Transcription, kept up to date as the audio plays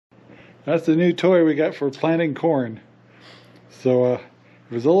That's the new toy we got for planting corn. So it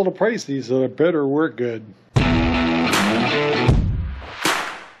was a little pricey, so it better work good.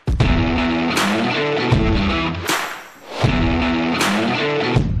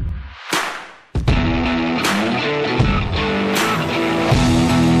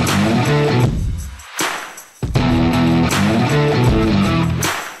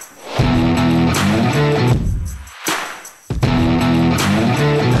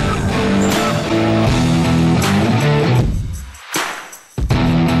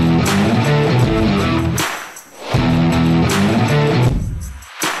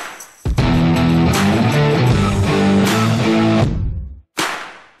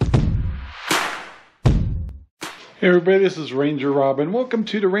 Hey everybody, this is RangerRob and welcome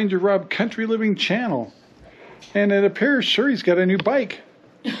to the RangerRob Country Living channel. And it appears Sherry's got a new bike.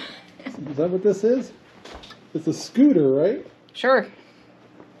 Is that what this is? It's a scooter, right? Sure.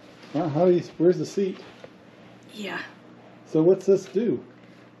 Where's the seat? Yeah. So what's this do?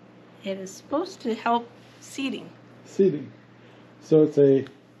 It is supposed to help seating. Seating. So it's a,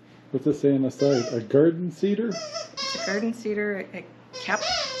 what's this say on the side? A garden seater? It's a garden seater, a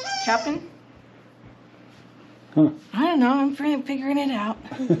captain. Huh. I don't know, I'm figuring it out.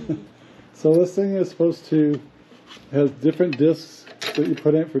 So this thing is supposed to, has different discs that you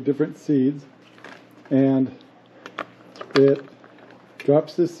put in for different seeds, and it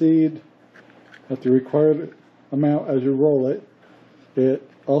drops the seed at the required amount as you roll it.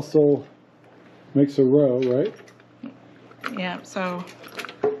 It also makes a row, right? Yeah, so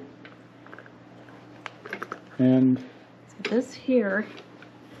And this here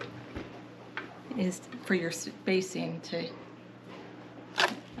is for your spacing to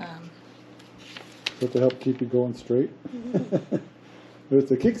to help keep you going straight.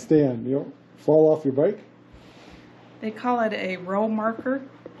 It's a kickstand. You don't fall off your bike. they call it a row marker,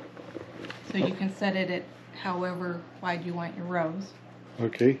 so you can set it at however wide you want your rows.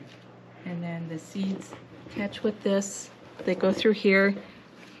 Okay. And then the seeds catch with this. They go through here,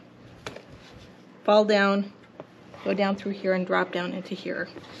 fall down, go down through here and drop down into here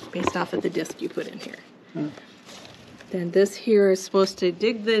based off of the disc you put in here. Then this here is supposed to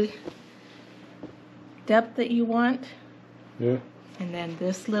dig the depth that you want. Yeah. And then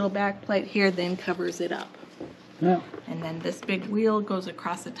this little back plate here then covers it up. Yeah. And then this big wheel goes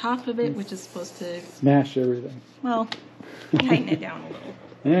across the top of it, which is supposed to, Smash everything. well, tighten it down a little.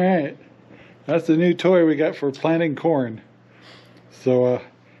 Alright. That's the new toy we got for planting corn. So it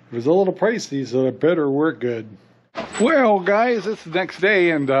was a little pricey, so it better work good. Well guys, it's the next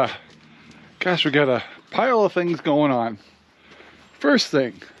day and gosh, we got a pile of things going on. First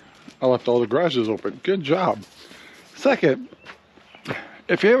thing, I left all the garages open. Good job. Second,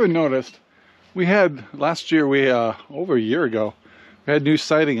 if you haven't noticed, we had last year, over a year ago, we had new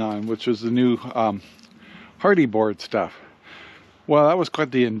siding on, which was the new hardy board stuff. Well, that was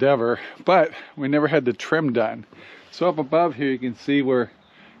quite the endeavor, but we never had the trim done. So up above here you can see where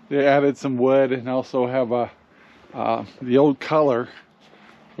they added some wood and also have the old color,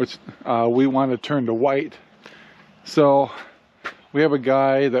 which we want to turn to white. So we have a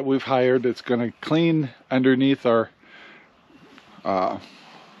guy that we've hired that's going to clean underneath our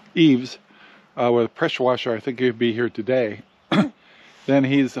eaves with a pressure washer. I think he'll be here today. Then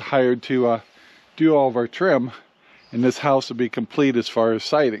he's hired to do all of our trim, and this house will be complete as far as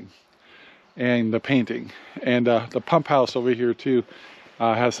siding and the painting. And the pump house over here too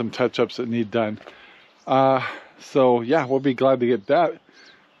has some touch-ups that need done. So yeah, we'll be glad to get that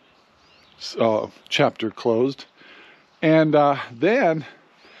chapter closed. And then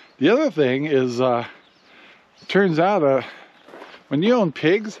the other thing is, turns out when you own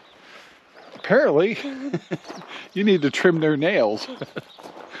pigs, apparently you need to trim their nails.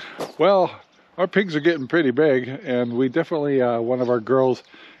 Well, our pigs are getting pretty big, and we definitely, one of our girls,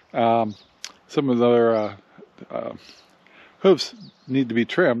 some of their hoofs need to be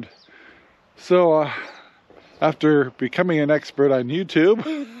trimmed. So after becoming an expert on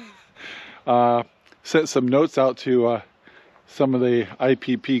YouTube, sent some notes out to some of the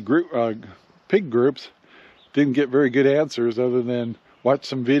IPP group, pig groups. Didn't get very good answers other than watch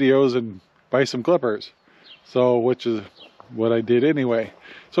some videos and buy some clippers. So, which is what I did anyway.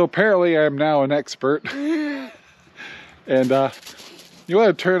 So apparently I'm now an expert. And you want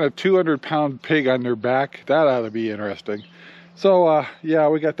to turn a 200-pound pig on their back? That ought to be interesting. So yeah,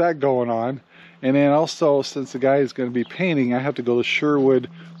 we got that going on. And then also, since the guy is going to be painting, I have to go to Sherwood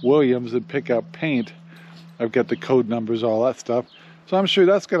Williams and pick up paint. I've got the code numbers, all that stuff. So I'm sure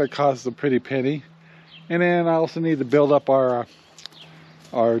that's going to cost a pretty penny. And then I also need to build up our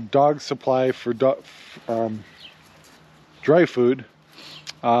dog supply for dry food.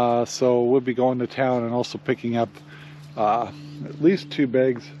 So we'll be going to town and also picking up at least 2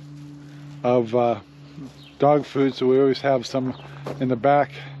 bags of dog food, so we always have some in the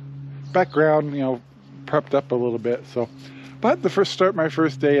background, you know, prepped up a little bit. So, but my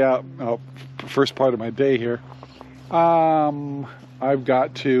first day out, first part of my day here, I've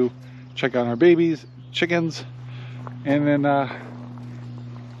got to check on our babies, chickens, and then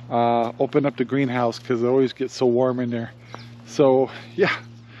open up the greenhouse because it always gets so warm in there. So yeah,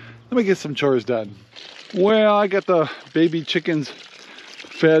 let me get some chores done. Well, I got the baby chickens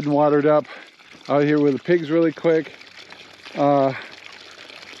fed and watered up out here with the pigs really quick, and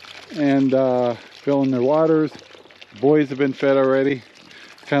filling their waters. Boys have been fed already.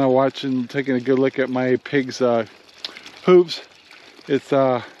 Kind of watching, taking a good look at my pigs' hooves. It's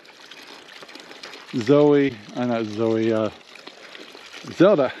Zelda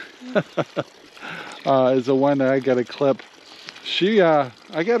is the one that I got to clip. She I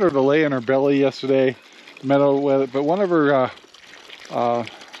got her to lay in her belly yesterday, meddle with it, but one of her I'm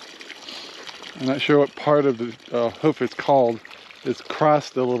not sure what part of the hoof it's called, it's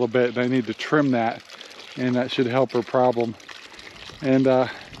crossed a little bit, and I need to trim that, and that should help her problem. And like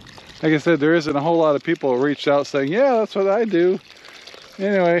I said, there isn't a whole lot of people who reached out saying, yeah, that's what I do.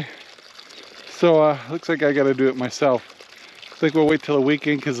 Anyway, so looks like I got to do it myself. I think we'll wait till the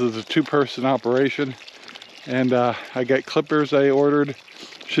weekend because it's a 2-person operation. And I got clippers I ordered,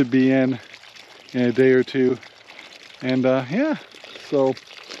 should be in a day or two. And yeah, so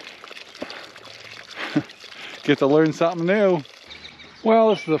get to learn something new. Well,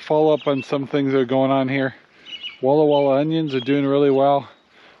 this is a follow-up on some things that are going on here. Walla Walla onions are doing really well.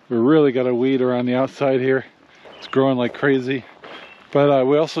 We really got a weed around the outside here. It's growing like crazy. But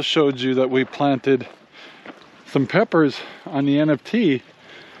we also showed you that we planted some peppers on the NFT,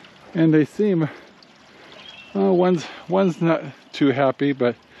 and they seem, one's not too happy,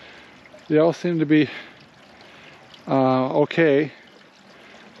 but they all seem to be okay.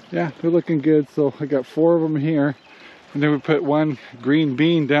 Yeah, they're looking good. So I got 4 of them here, and then we put 1 green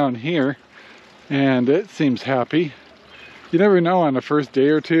bean down here, and it seems happy. You never know on the first day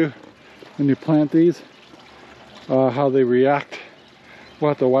or two when you plant these how they react.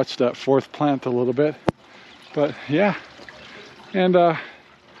 We'll have to watch that 4th plant a little bit. But yeah, and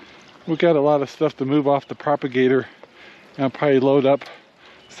we've got a lot of stuff to move off the propagator, and I'll probably load up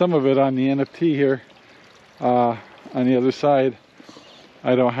some of it on the NFT here on the other side.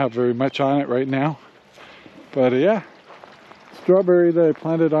 I don't have very much on it right now, but yeah, strawberry that I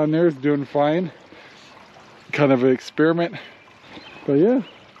planted on there is doing fine. Kind of an experiment, but yeah,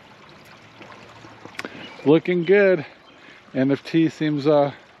 looking good. NFT seems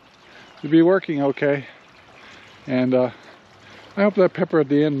to be working okay. And I hope that pepper at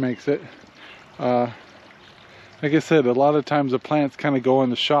the end makes it. Like I said, a lot of times the plants kind of go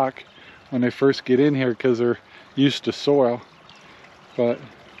into shock when they first get in here because they're used to soil. But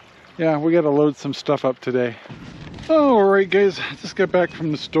yeah, we got to load some stuff up today. Alright guys, I just got back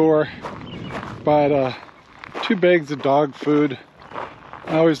from the store. Bought 2 bags of dog food.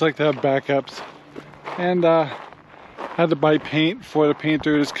 I always like to have backups. And had to buy paint for the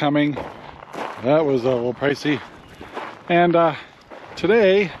painter is coming. That was a little pricey. And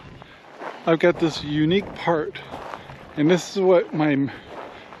today I've got this unique part, and this is what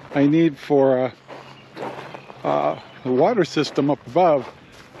I need for the water system up above.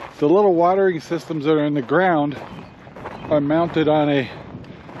 The little watering systems that are in the ground are mounted on a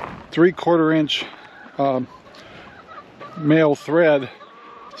 3/4 inch male thread.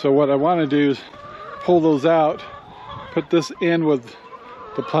 So what I want to do is pull those out, put this in with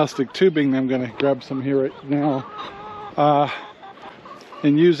the plastic tubing. I'm going to grab some here right now,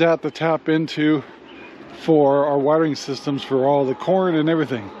 and use that to tap into for our watering systems for all the corn and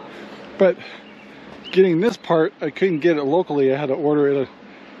everything. But getting this part, I couldn't get it locally. I had to order it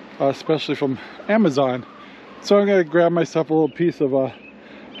especially from Amazon. So I'm going to grab myself a little piece of a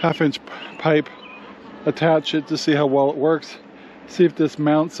 1/2 inch pipe, attach it to see how well it works, see if this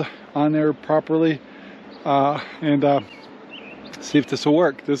mounts on there properly, and see if this will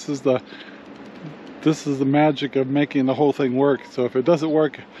work. This is the magic of making the whole thing work. So if it doesn't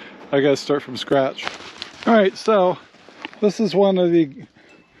work, I gotta start from scratch. All right, so this is one of the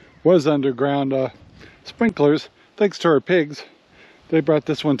underground sprinklers. Thanks to our pigs, they brought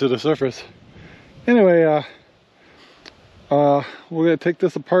this one to the surface. Anyway, we're gonna take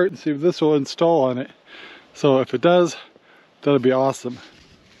this apart and see if this will install on it. So if it does, that'll be awesome.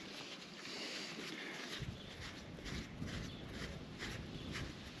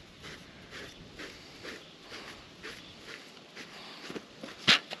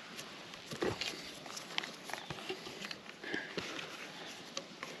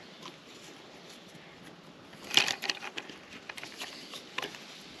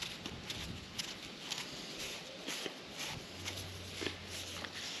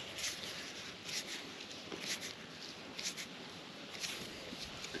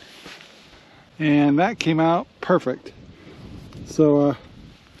 and that came out perfect. So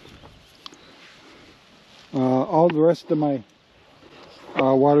all the rest of my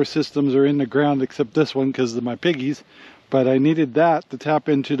water systems are in the ground except this one because of my piggies, but I needed that to tap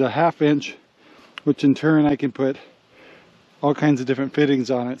into the 1/2 inch, which in turn I can put all kinds of different fittings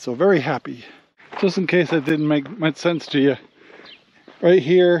on it. So very happy. Just in case that didn't make much sense to you, right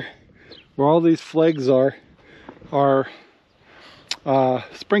here where all these flags are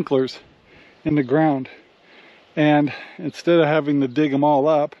sprinklers in the ground, and instead of having to dig them all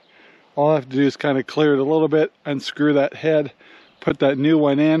up, all I have to do is kind of clear it a little bit, unscrew that head, put that new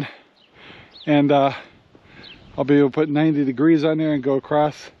one in, and I'll be able to put 90 degrees on there and go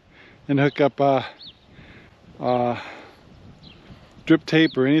across and hook up drip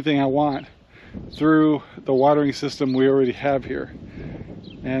tape or anything I want through the watering system we already have here.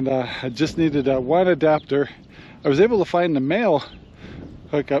 And I just needed one adapter. I was able to find the male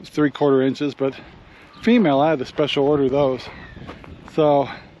hookups 3/4 inches, but female I had to special order those. So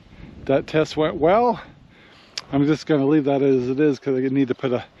that test went well. I'm just going to leave that as it is because I need to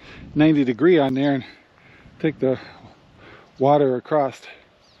put a 90 degree on there and take the water across.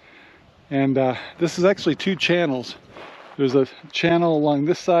 And this is actually 2 channels. There's a channel along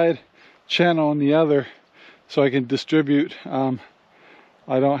this side, channel on the other, so I can distribute.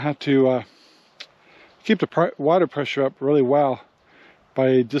 I don't have to keep the water pressure up really well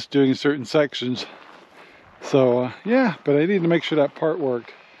by just doing certain sections. So yeah, but I need to make sure that part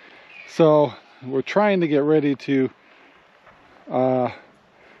worked. So we're trying to get ready to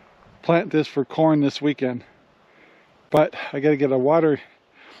plant this for corn this weekend, but I got to get a water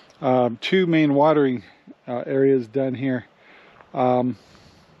 2 main watering areas done here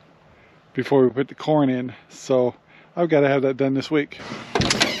before we put the corn in. So I've got to have that done this week.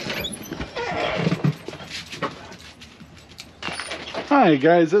 Hi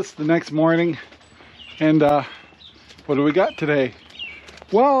guys, it's the next morning, and what do we got today?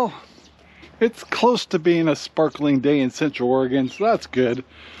 Well, it's close to being a sparkling day in Central Oregon, so that's good.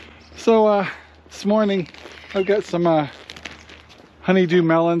 So this morning I've got some honeydew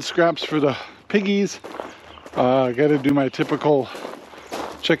melon scraps for the piggies. I got to do my typical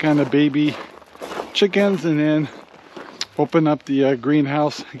check on the baby chickens and then open up the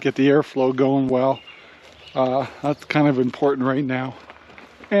greenhouse, get the airflow going well. That's kind of important right now.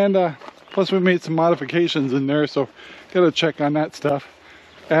 And plus we made some modifications in there, so got to check on that stuff.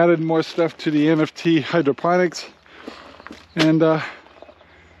 Added more stuff to the NFT Hydroponics, and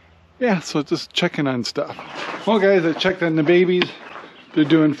yeah, so just checking on stuff. Well guys, I checked on the babies. They're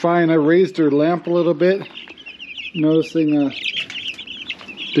doing fine. I raised their lamp a little bit, noticing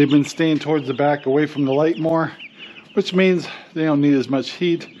they've been staying towards the back away from the light more, which means they don't need as much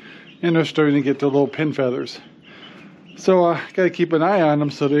heat, and they're starting to get the little pin feathers. So got to keep an eye on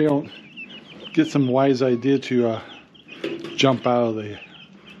them so they don't get some wise idea to jump out of the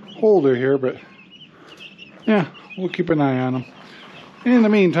holder here, but yeah, we'll keep an eye on them. In the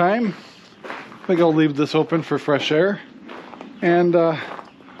meantime, I think I'll leave this open for fresh air and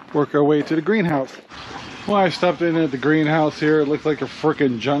work our way to the greenhouse. Well, I stopped in at the greenhouse here. It looks like a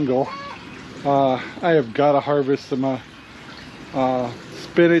frickin' jungle. I have got to harvest some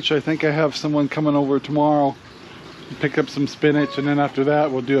spinach. I think I have someone coming over tomorrow to pick up some spinach, and then after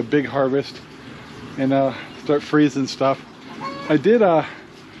that we'll do a big harvest and start freezing stuff. I did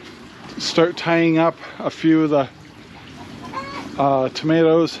start tying up a few of the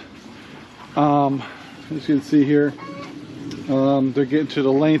tomatoes. As you can see here, they're getting to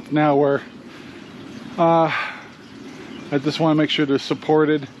the length now where I just want to make sure they're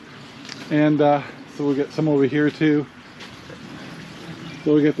supported, and so we'll get some over here too.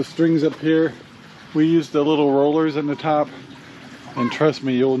 So we get the strings up here. We use the little rollers in the top, and trust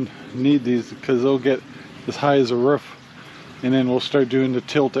me, you'll need these because they'll get as high as a roof, and then we'll start doing the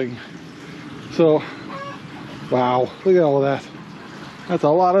tilting. So wow, look at all that. That's a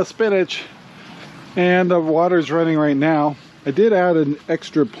lot of spinach, and the water's running right now. I did add an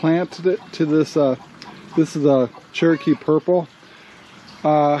extra plant to this. This is a Cherokee Purple,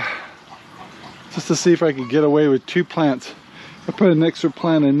 just to see if I could get away with 2 plants. I put an extra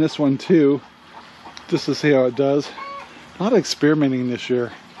plant in this one too, just to see how it does. A lot of experimenting this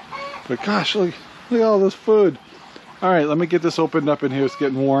year, but gosh, look at all this food. All right, let me get this opened up in here. It's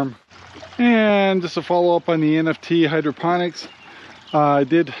getting warm. And just to follow up on the NFT Hydroponics, I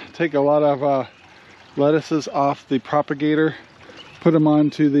did take a lot of lettuces off the propagator, put them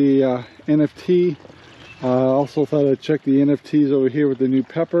onto the NFT. Also thought I'd check the NFTs over here with the new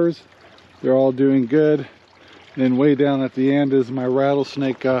peppers. They're all doing good. And then way down at the end is my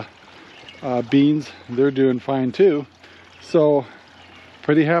rattlesnake beans. They're doing fine too. So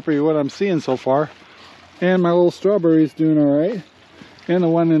pretty happy with what I'm seeing so far. And my little strawberry's doing all right. And the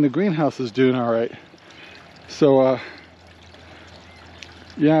one in the greenhouse is doing all right. So,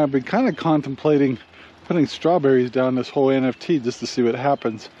 yeah, I've been kind of contemplating putting strawberries down this whole NFT just to see what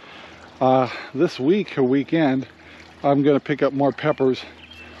happens. This week or weekend, I'm going to pick up more peppers,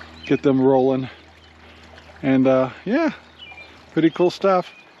 get them rolling. And, yeah, pretty cool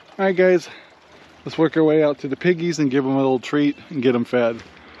stuff. All right, guys, let's work our way out to the piggies and give them a little treat and get them fed.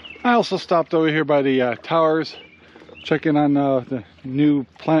 I also stopped over here by the towers, checking on the new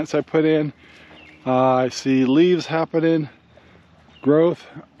plants I put in. I see leaves happening, growth,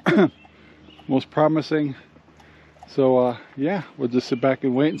 most promising. So yeah, we'll just sit back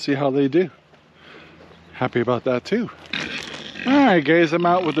and wait and see how they do. Happy about that too. All right, guys, I'm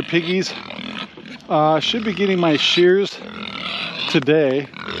out with the piggies. Should be getting my shears today,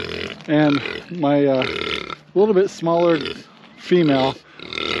 and my little bit smaller female,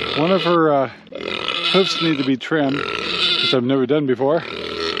 one of her hoofs need to be trimmed, which I've never done before.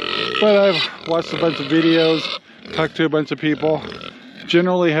 But I've watched a bunch of videos, talked to a bunch of people,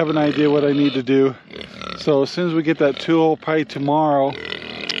 generally have an idea what I need to do. So as soon as we get that tool, probably tomorrow,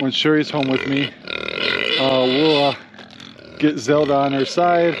 when Sherry's home with me, we'll get Zelda on her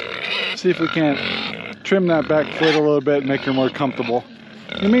side, see if we can't trim that back foot a little bit and make her more comfortable.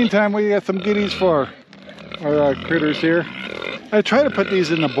 In the meantime, we got some goodies for our critters here. I try to put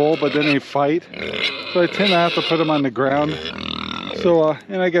these in the bowl, but then they fight. So I tend to have to put them on the ground. So,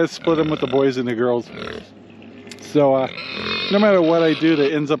 and I gotta split them with the boys and the girls. So, no matter what I do,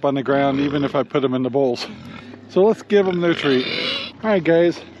 that ends up on the ground, even if I put them in the bowls. So let's give them their treat. All right,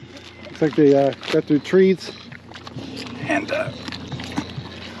 guys. Looks like they got their treats. And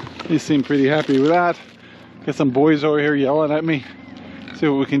they seem pretty happy with that. Got some boys over here yelling at me. See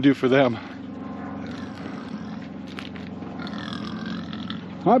what we can do for them.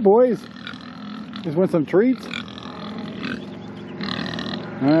 Hi, boys. Just want some treats?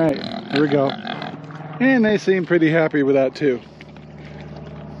 All right, here we go. And they seem pretty happy with that too.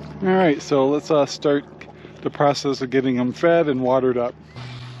 All right, so let's start the process of getting them fed and watered up.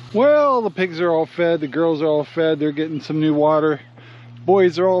 Well, the pigs are all fed, the girls are all fed, they're getting some new water.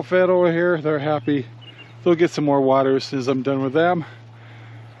 Boys are all fed over here, they're happy. They'll get some more water as soon as I'm done with them.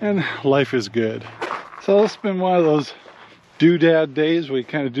 And life is good. So it's been one of those doodad days. We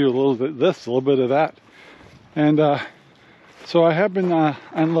kind of do a little bit of this, a little bit of that. And so I have been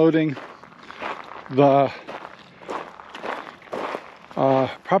unloading the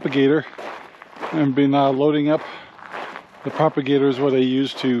propagator. I've been loading up. The propagator is what I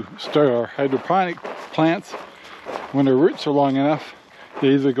use to start our hydroponic plants. When their roots are long enough, they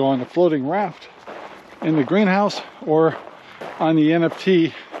either go on a floating raft in the greenhouse or on the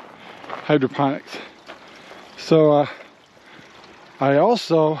NFT Hydroponics. So I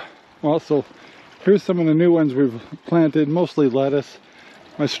also, well, so here's some of the new ones we've planted, mostly lettuce.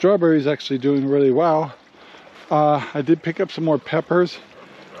 My strawberry's actually doing really well. I did pick up some more peppers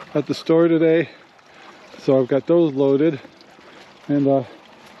at the store today, so I've got those loaded, and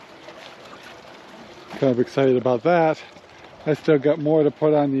kind of excited about that. I still got more to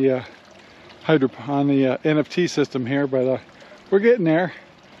put on the NFT system here, but we're getting there.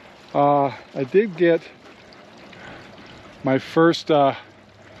 I did get my first, did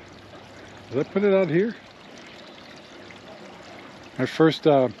I put it out here? My first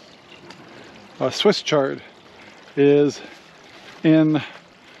Swiss chard is in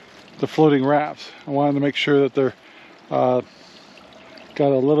the floating rafts. I wanted to make sure that they're got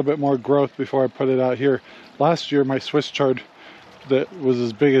a little bit more growth before I put it out here. Last year my Swiss chard that was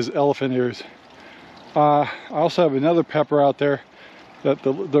as big as elephant ears. I also have another pepper out there that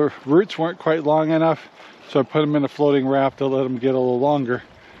the roots weren't quite long enough, so I put them in a floating raft to let them get a little longer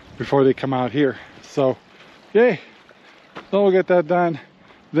before they come out here. So yay, so we'll get that done.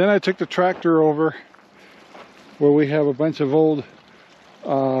 Then I took the tractor over where we have a bunch of old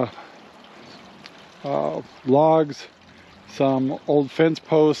logs, some old fence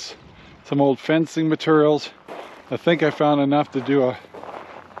posts, some old fencing materials. I think I found enough to do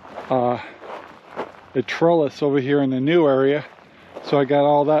a trellis over here in the new area. So I got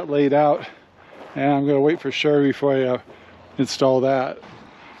all that laid out, and I'm going to wait for Sherry before I install that.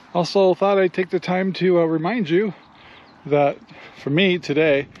 Also thought I'd take the time to remind you that for me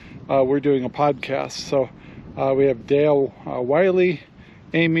today, we're doing a podcast. So we have Dale Wiley,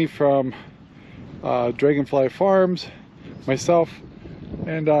 Amy from Dragonfly Farms, myself,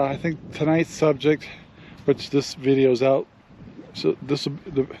 and I think tonight's subject, which this video's out, so this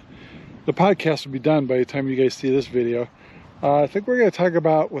the podcast will be done by the time you guys see this video. I think we're going to talk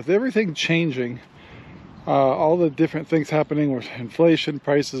about, with everything changing, all the different things happening with inflation,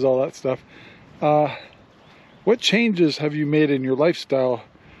 prices, all that stuff. What changes have you made in your lifestyle,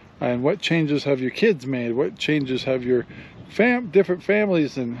 and what changes have your kids made? What changes have your different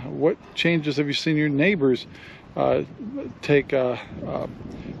families, and what changes have you seen your neighbors take,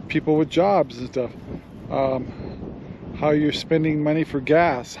 people with jobs and stuff? How you're spending money for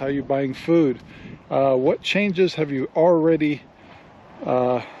gas, how you're buying food. What changes have you already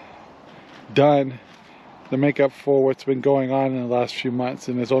done to make up for what's been going on in the last few months,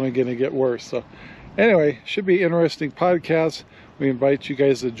 and it's only going to get worse. So anyway, should be interesting podcast. We invite you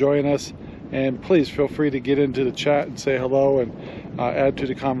guys to join us, and please feel free to get into the chat and say hello and add to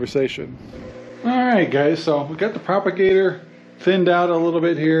the conversation. Alright guys, so we got the propagator thinned out a little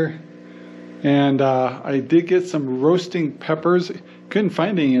bit here, and I did get some roasting peppers. Couldn't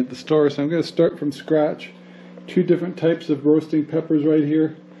find any at the store, so I'm going to start from scratch. 2 different types of roasting peppers right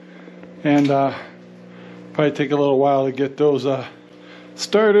here, and probably take a little while to get those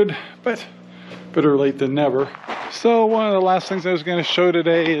started, but better late than never. So one of the last things I was going to show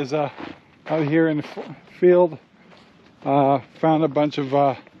today is out here in the field, found a bunch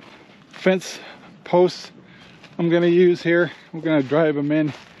of fence posts I'm going to use here. We're going to drive them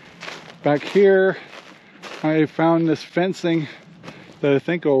in back here. I found this fencing that I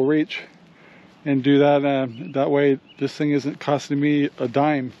think will reach and do that. That way this thing isn't costing me a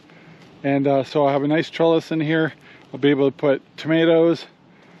dime. And so I'll have a nice trellis in here. I'll be able to put tomatoes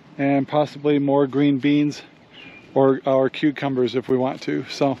and possibly more green beans or cucumbers if we want to.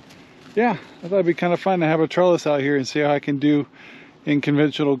 So yeah, I thought it'd be kind of fun to have a trellis out here and see how I can do in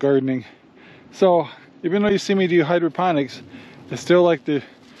conventional gardening. So even though you see me do hydroponics, I still like to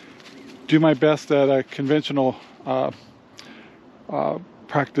do my best at conventional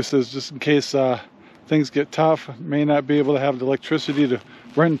practices, just in case things get tough. May not be able to have the electricity to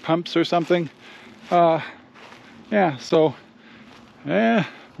run pumps or something. Yeah, so may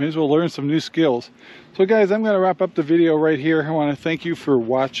as well learn some new skills. So guys, I'm going to wrap up the video right here. I want to thank you for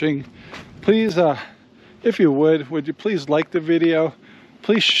watching. Please, if you would you please like the video,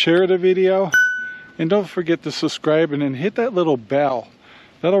 please share the video, and don't forget to subscribe and then hit that little bell.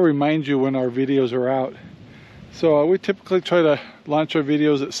 That'll remind you when our videos are out. So we typically try to launch our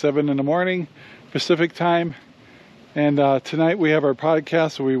videos at 7 in the morning Pacific time, and tonight we have our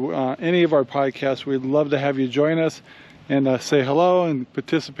podcast. So any of our podcasts, we'd love to have you join us and say hello and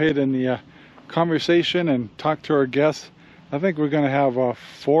participate in the conversation and talk to our guests. I think we're going to have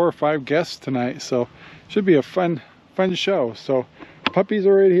 4 or 5 guests tonight, so should be a fun show. So puppies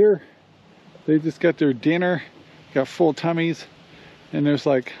are right here. They just got their dinner, got full tummies, and there's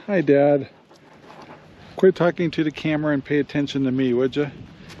like, hi Dad. Quit talking to the camera and pay attention to me, would you?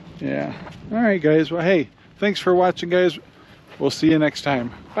 Yeah. All right guys, well hey, thanks for watching guys. We'll see you next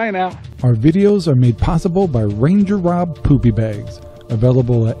time. Bye now. Our videos are made possible by RangerRob Poopy Bags,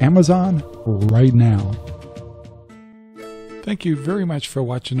 available at Amazon right now. Thank you very much for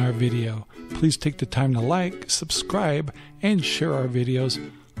watching our video. Please take the time to like, subscribe, and share our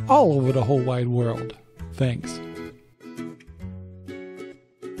videos all over the whole wide world. Thanks.